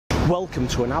Welcome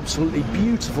to an absolutely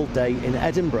beautiful day in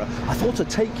Edinburgh. I thought I'd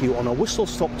take you on a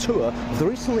whistle-stop tour of the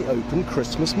recently opened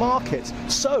Christmas market.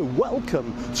 So,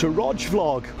 welcome to Rog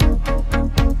Vlog.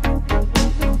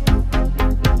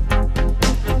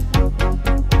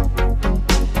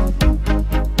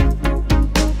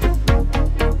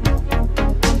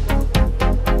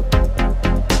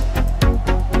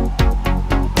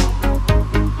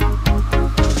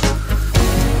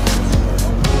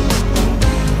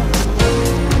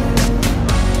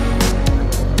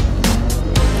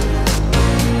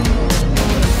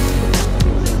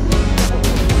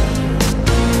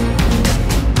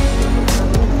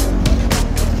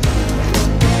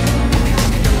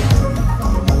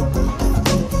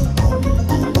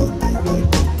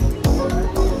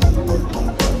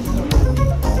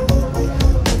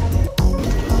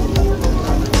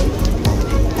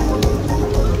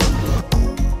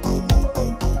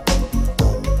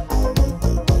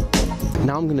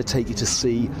 Now I'm going to take you to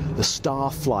see the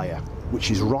Star Flyer,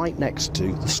 which is right next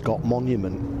to the Scott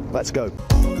Monument. Let's go.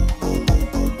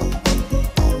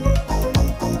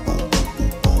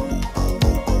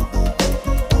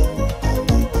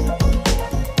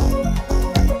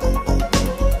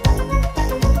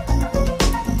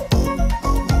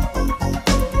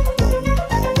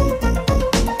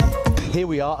 Here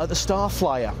we are at the Star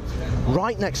Flyer,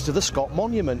 right next to the Scott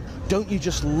Monument. Don't you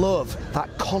just love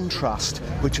that contrast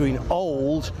between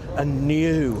old and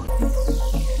new?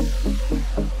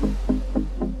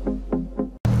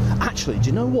 Actually, do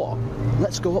you know what?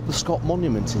 Let's go up the Scott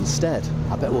Monument instead.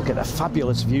 I bet we'll get a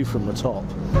fabulous view from the top.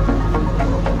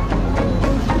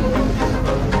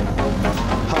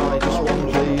 Hi, just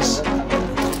one please.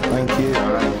 Thank you.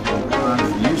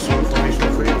 Useful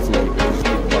information for your float.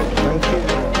 Thank you.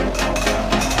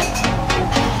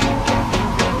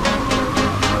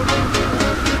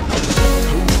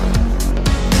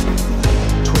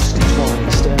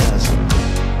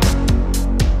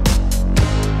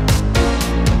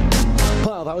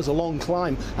 That was a long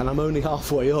climb and I'm only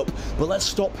halfway up, but let's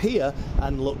stop here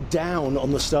and look down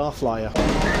on the Star Flyer.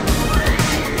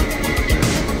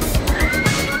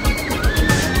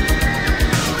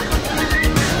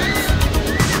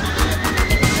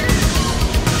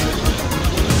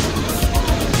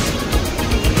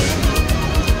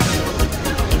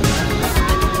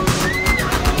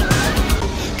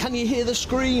 Can you hear the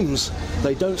screams?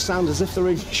 They don't sound as if they're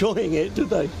enjoying it, do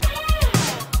they?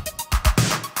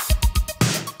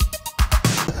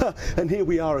 And here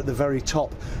we are at the very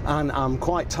top, and I'm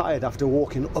quite tired after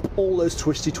walking up all those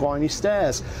twisty twiny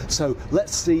stairs. So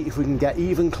let's see if we can get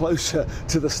even closer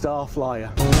to the Star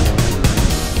Flyer.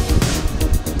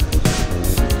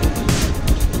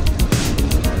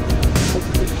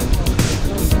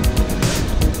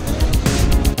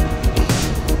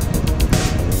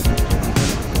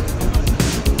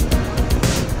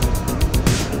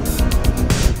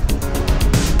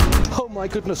 My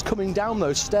goodness, coming down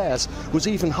those stairs was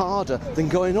even harder than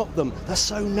going up them. They're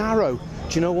so narrow.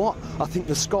 Do you know what? I think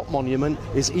the Scott Monument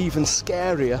is even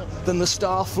scarier than the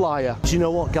Star Flyer. Do you know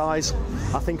what, guys?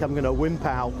 I think I'm going to wimp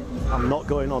out. I'm not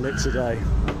going on it today.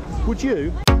 Would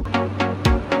you?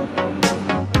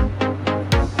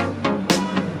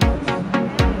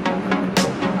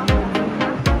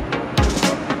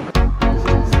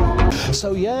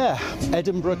 So yeah,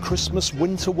 Edinburgh Christmas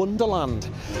Winter Wonderland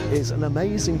is an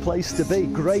amazing place to be.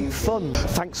 Great fun.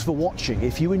 Thanks for watching.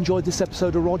 If you enjoyed this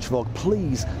episode of Rog Vlog,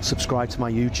 please subscribe to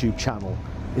my YouTube channel.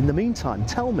 In the meantime,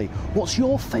 tell me, what's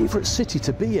your favourite city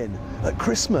to be in at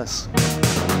Christmas?